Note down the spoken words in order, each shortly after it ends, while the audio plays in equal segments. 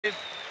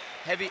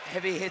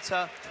Heavy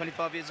hitter,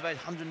 25 years of age,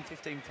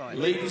 115 fights.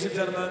 Ladies and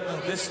gentlemen,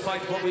 this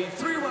fight will be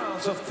 3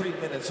 rounds of 3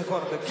 minutes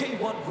according to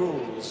K1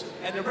 rules.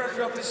 And the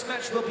referee of this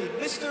match will be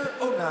Mr.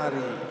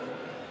 Onari.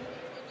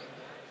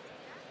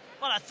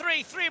 Well, a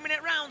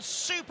three-minute round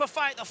super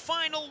fight, the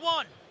final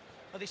one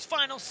of this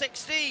final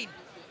 16.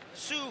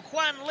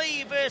 Hwan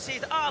Lee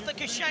versus Artur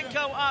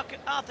Kyshenko.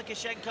 Artur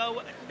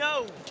Kyshenko,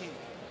 no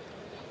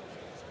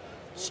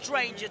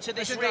stranger to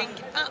this ring.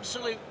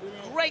 Absolute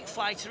great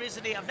fighter,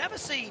 isn't he? I've never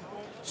seen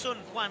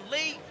Hwan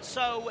Lee,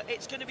 so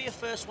it's going to be a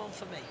first one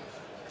for me.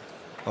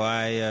 Well,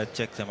 I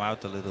checked him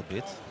out a little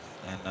bit,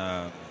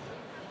 and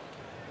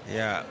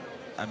yeah,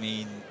 I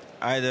mean,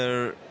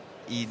 either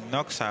he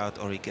knocks out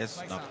or he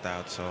gets knocked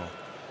out, so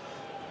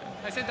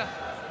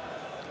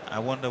I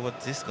wonder what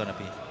this is going to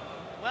be.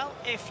 Well,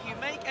 if you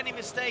make any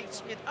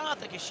mistakes with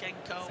Artur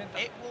Kyshenko,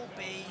 it will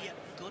be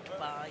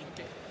goodbye,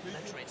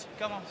 Madrid.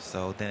 Come on.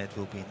 So then it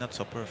will be not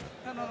so perfect.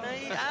 No.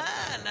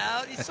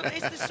 Is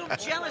there some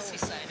jealousy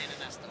saying in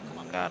Ernesto? Come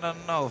on. I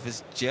don't know if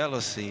it's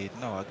jealousy.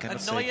 No, I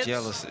cannot say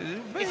jealousy.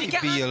 Maybe if you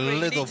get be angry, a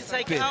little you need to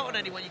take bit. it out on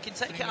anyone. You can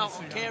take it out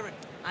on Kieran.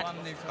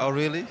 Oh,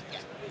 really?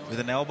 Yeah. With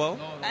an elbow?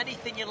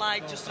 Anything you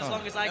like, just as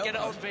long as I get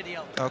it on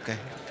video. Okay.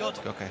 Good.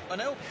 Okay. An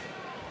elbow?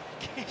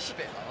 It's a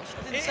bit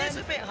harsh. It is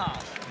a bit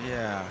harsh.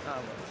 Yeah.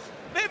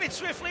 Moving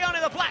swiftly on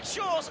in the black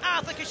shorts,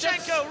 Artur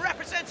Kyshenko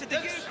represented the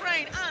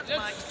Ukraine and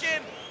Mike's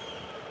gym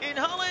in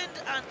Holland,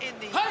 and in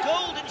the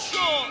golden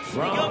shorts, the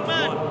young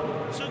man,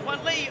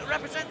 Hwan Lee,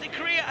 representing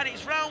Korea, and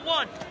it's round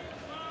one.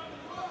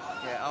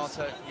 Yeah,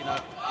 Artur, you know,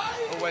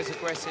 always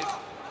aggressive,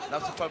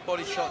 loves to throw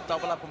body shot,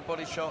 double up on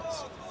body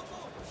shots.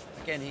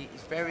 Again,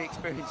 he's very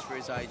experienced for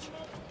his age.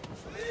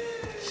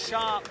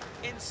 Sharp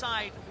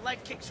inside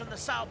leg kicks from the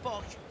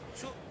southpaw.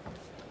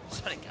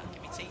 Sorry, can't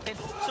give me teeth in.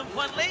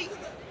 Hwan Lee.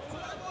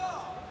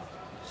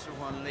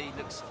 Hwan Lee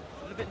looks a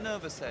little bit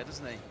nervous there,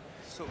 doesn't he?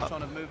 Sort of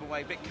trying to move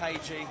away, a bit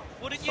cagey.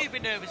 Wouldn't you be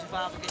nervous if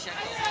Artur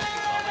Kyshenko was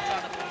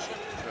trying to push you?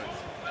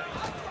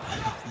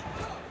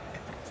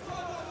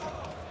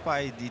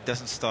 Why he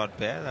doesn't start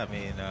bad? I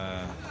mean,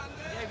 yeah,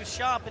 he was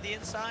sharp at the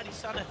inside.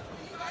 He's trying to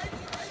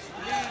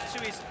move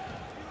to his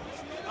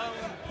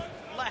own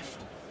left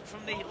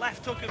from the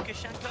left hook of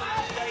Kyshenko,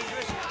 which is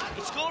dangerous.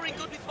 He's scoring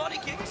good with body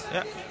kicks.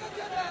 Yeah.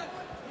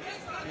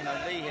 You know,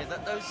 Lee here,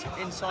 those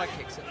inside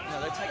kicks, you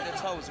know, they take their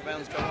toll as the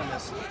rounds go on.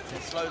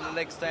 They slow the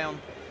legs down.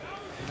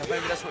 You know,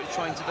 maybe that's what he's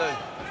trying to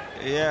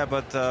do. Yeah,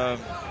 but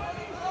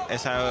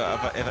as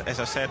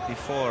I said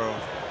before,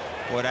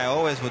 what I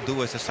always would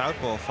do as a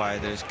southpaw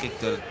fighter is kick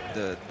the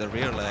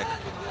rear leg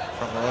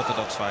from an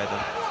orthodox fighter.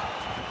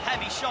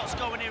 Heavy shots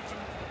going in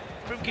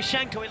from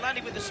Kyshenko. He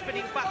landed with a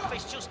spinning back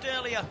fist just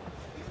earlier.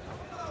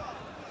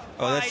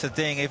 Oh, that's the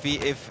thing.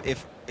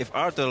 If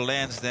Artur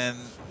lands, then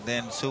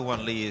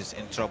Hwan Lee is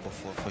in trouble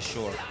for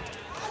sure.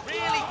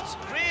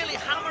 Really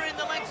hammering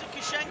the legs of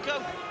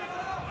Kyshenko.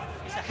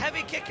 He's a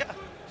heavy kicker,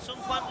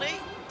 Hwan Lee.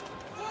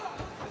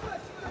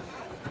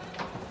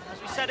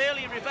 As we said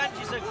earlier, revenge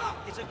is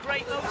a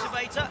great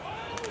motivator.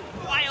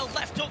 Wild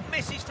left hook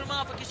misses from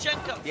Artur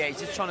Kyshenko. Yeah, he's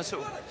just trying to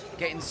sort of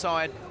get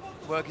inside,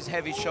 work his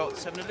heavy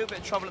shots. Having a little bit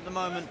of trouble at the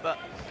moment, but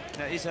you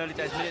know, it's early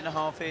days, minute and a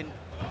half in.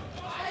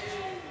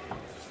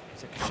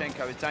 So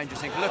Kyshenko is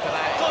dangerous. Look at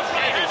that. Good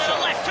right hand and a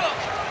left hook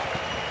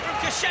from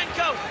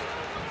Kyshenko.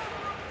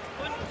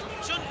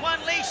 Hwan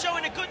Lee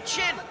showing a good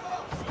chin.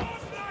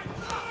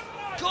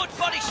 Good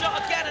body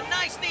shot again. A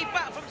nice knee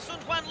back from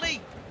Hwan Lee.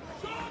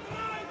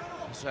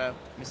 As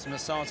Mr.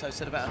 Masato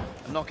said about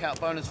a knockout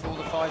bonus for all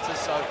the fighters,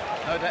 so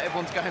no doubt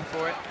everyone's going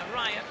for it. And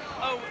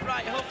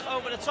right hook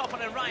over the top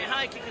and a right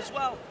high kick as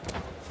well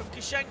from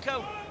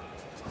Kyshenko.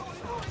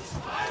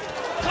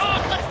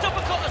 Good left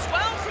uppercut as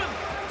well from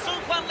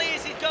Hwan Lee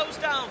as he goes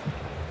down.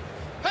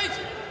 Yeah,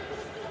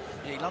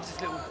 he loves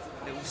his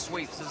little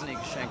sweeps, doesn't he,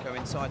 Kyshenko,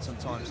 inside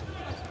sometimes.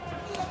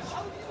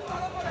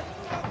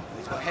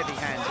 He's got heavy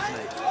hands, isn't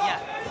he? Yeah.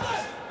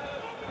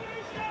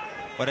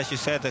 But as you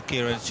said,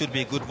 Kieran, it should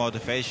be good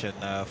motivation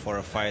for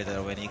a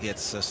fighter when he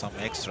gets some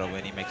extra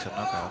when he makes a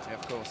knockout. Yeah,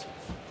 of course.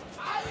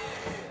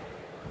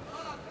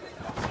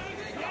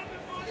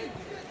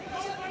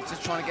 He's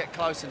just trying to get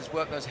close and just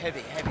work those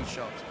heavy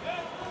shots.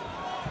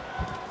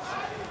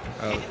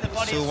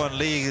 Hwan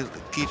Lee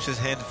keeps his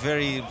hand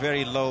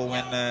very low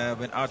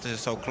when Artur is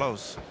so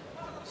close.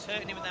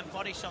 Certainly with them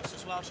body shots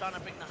as well, trying to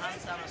bring the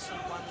hands down on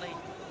Hwan Lee.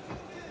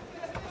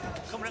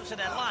 Coming up to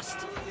their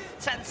last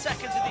 10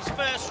 seconds of this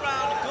first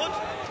round. Good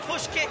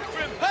push kick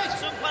from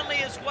Hwan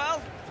Lee as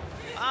well.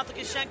 Artur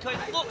Kyshenko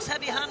looks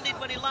heavy-handed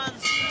when he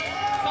lands.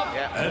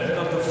 Yeah,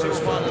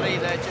 Hwan Lee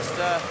there just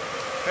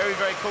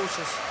very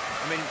cautious.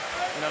 I mean,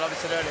 you know, like we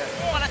said earlier.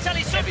 Well, I tell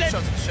you something.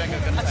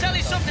 I tell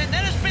you something.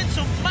 There has been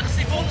some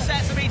massive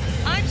upsets. I mean,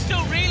 I'm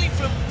still reeling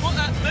from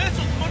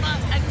Myrtle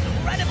Munat's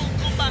incredible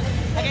comeback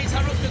against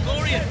Artur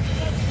Kyshenko.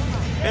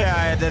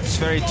 Yeah, that's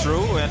very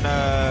true. And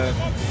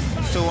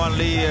Hwan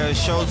Lee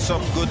showed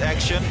some good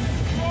action.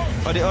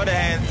 On the other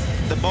hand,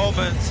 the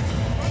moment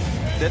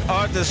that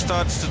Artur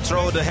starts to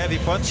throw the heavy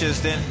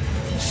punches, then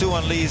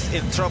Hwan Lee is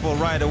in trouble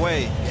right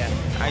away. Yeah.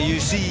 you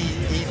see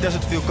he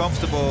doesn't feel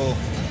comfortable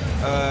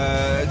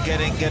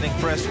getting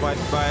pressed by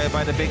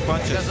the big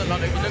punches. It doesn't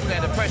look, if you look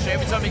there, the pressure,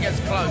 every time he gets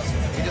close,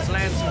 he just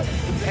lands some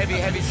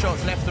heavy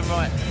shots left and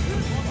right.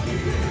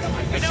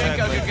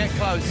 Kyshenko can get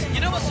close.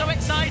 You know what's so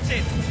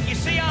exciting? You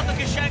see Artur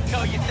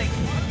Kyshenko, you think,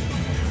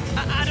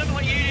 I don't know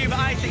what you do, but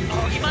I think,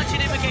 oh, imagine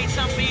him against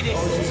Stampedis.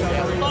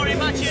 Or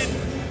imagine,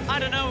 I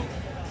don't know,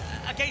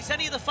 against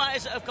any of the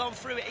fighters that have gone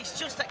through it. It's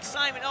just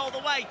excitement all the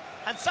way.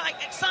 And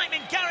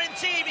excitement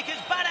guaranteed because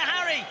Badr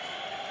Hari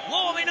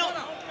warming up,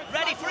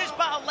 ready for his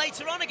battle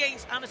later on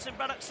against Anderson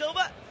Braddock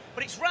Silva.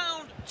 But it's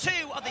round 2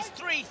 of this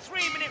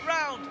three-minute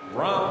round.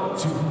 Round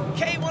 2.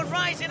 K1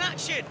 Rise in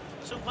action.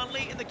 Sun Hwan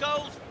Lee in the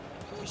gold,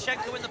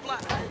 Kyshenko in the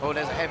black. Oh,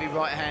 there's a heavy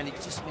right hand. He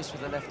just missed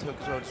with the left hook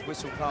as well. Just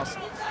whistle past.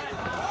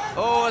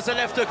 Oh, there's a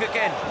left hook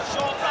again.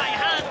 Short right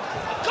hand.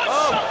 A good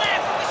shot there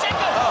from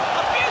Kyshenko.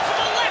 A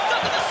beautiful left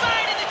hook at the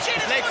side and the chin.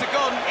 His legs are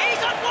gone.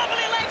 He's on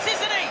wobbly legs,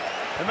 isn't he?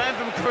 The man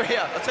from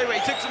Korea. I'll tell you what,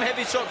 he took some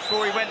heavy shots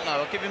before he went,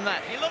 though. I'll give him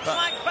that. He looks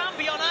like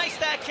Bambi on ice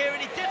there, Kieran.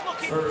 He did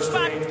look in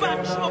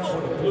bad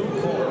trouble.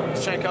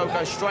 Kyshenko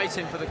goes straight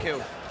in for the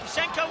kill.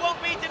 Kyshenko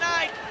won't be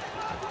denied.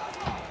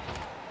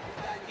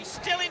 He's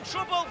still in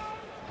trouble.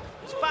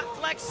 His back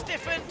leg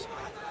stiffened.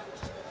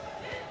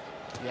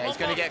 Yeah, he's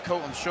going to get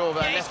caught, I'm sure.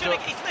 But Yeah, he's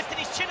lifting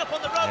his chin up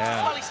on the ropes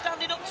as well. He's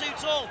standing up too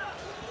tall.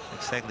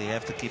 Exactly, you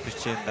have to keep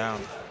his chin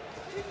down.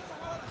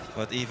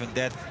 But even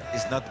that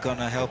is not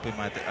gonna help him,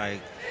 I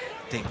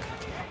think.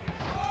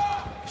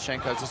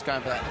 Kyshenko's just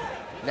going for that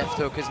left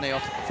hook, isn't he?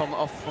 Off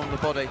from the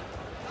body.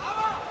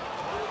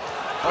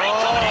 Great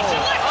combination,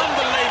 left hook.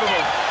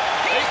 Unbelievable.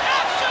 He's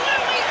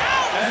absolutely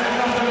out.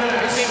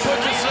 He's been put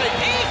to sleep.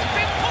 He's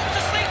been put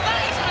to sleep.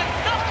 That is a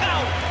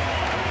knockout.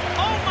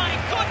 Oh my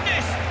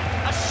goodness.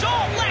 A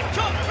short left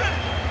hook from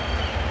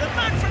the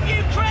man from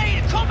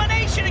Ukraine. A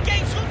combination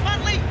against Sun Hwan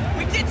Lee.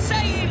 We did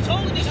say he was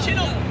holding his chin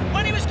up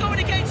when he was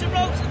going against the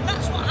ropes, and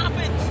that's what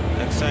happens.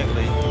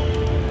 Exactly.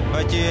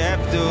 But you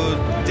have to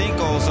think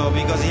also,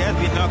 because he has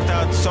been knocked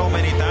out so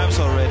many times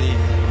already,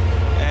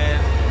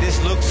 and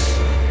this looks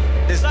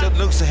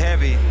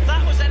heavy.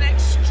 That was an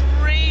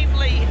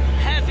extremely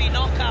heavy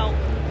knockout.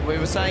 We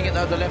were saying it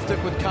though, the left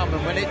hook would come,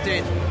 and when it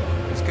did,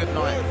 it was good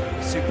night.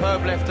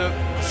 Superb left hook.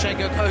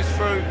 Kyshenko goes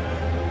through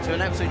to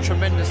an absolutely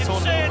tremendous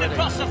tournament Concern already.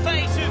 across the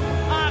face of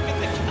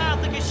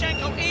Artur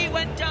Kyshenko. He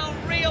went down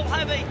real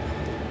heavy.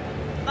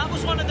 That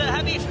was one of the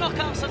heaviest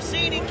knockouts I've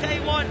seen in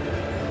K1.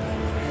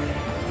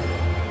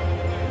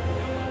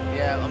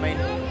 Yeah, I mean,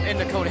 in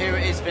the corner, here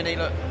it is, Vinny.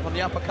 Look, from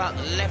the uppercut,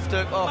 left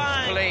hook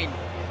off, clean.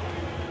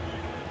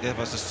 It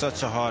was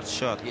such a hard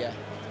shot. Yeah.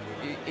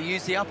 He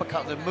used the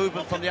uppercut, the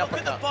movement from the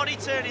uppercut. Look at the body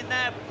turning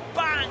there.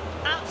 Bang!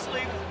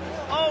 Absolute.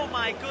 Oh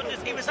my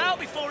goodness. He was out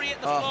before he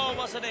hit the floor,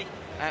 wasn't he?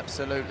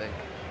 Absolutely.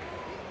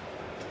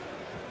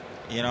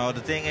 You know,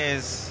 the thing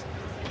is,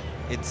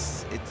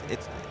 it's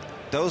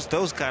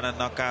those kind of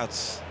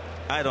knockouts,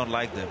 I don't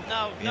like them.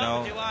 No, you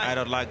know, do I. I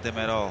don't like them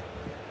at all.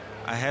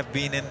 I have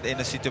been in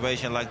a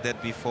situation like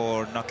that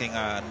before, knocking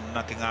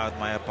out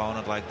my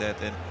opponent like that,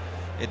 and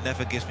it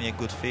never gives me a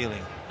good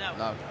feeling. No.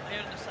 I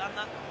understand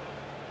that.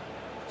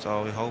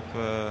 So we hope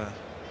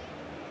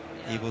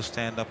he will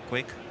stand up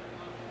quick.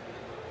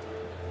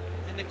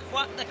 And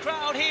the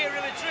crowd here in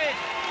Madrid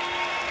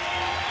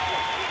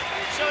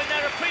showing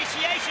their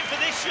appreciation for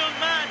this young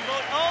man,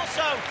 but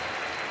also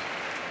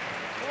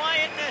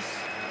quietness,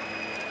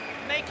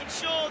 making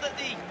sure that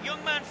the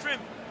young man from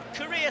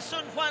Korea,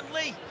 Sun Hwan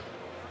Lee,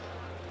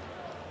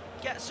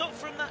 gets up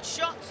from that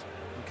shot.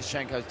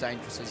 Kyshenko's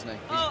dangerous, isn't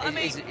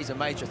he? He's a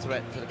major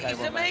threat for the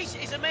K1.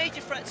 He's a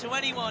major threat to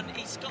anyone.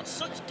 He's got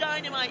such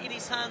dynamite in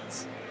his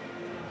hands.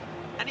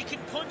 And he can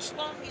punch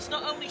long. He's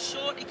not only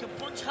short, he can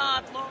punch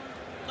hard long.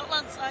 Not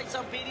like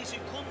Stampedis, who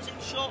comes in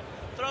short,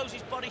 throws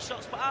his body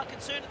shots. But our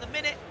concern at the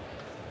minute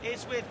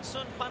is with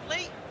Sun Hwan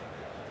Lee.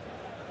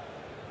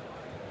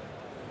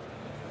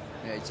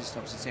 Yeah, he's just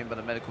obviously seen by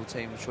the medical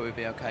team. I'm sure he'll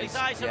be okay. His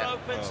eyes are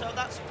open, so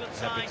that's a good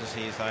sign. Happy to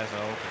see his eyes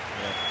are open.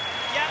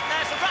 Yeah,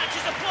 there's a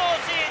rapturous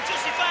applause here,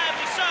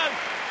 justifiably so,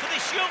 for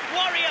this young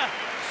warrior,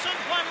 Sun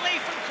Hwan Lee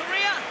from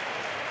Korea.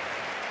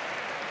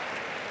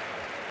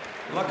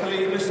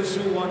 Luckily, Mr.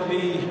 Sun Hwan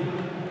Lee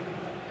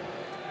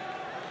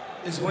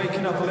is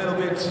waking up a little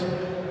bit.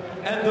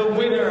 And the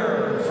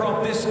winner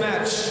from this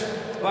match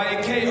by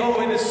a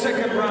KO in the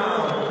second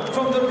round,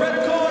 from the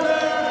red corner,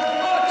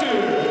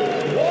 Artur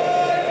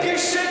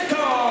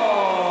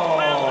Kyshenko.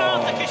 Well,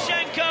 Artur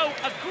Kyshenko,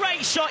 a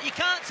great shot. You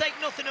can't take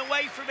nothing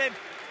away from him.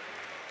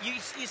 You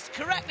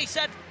correctly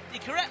said,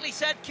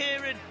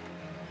 Kieran,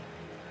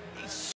 he's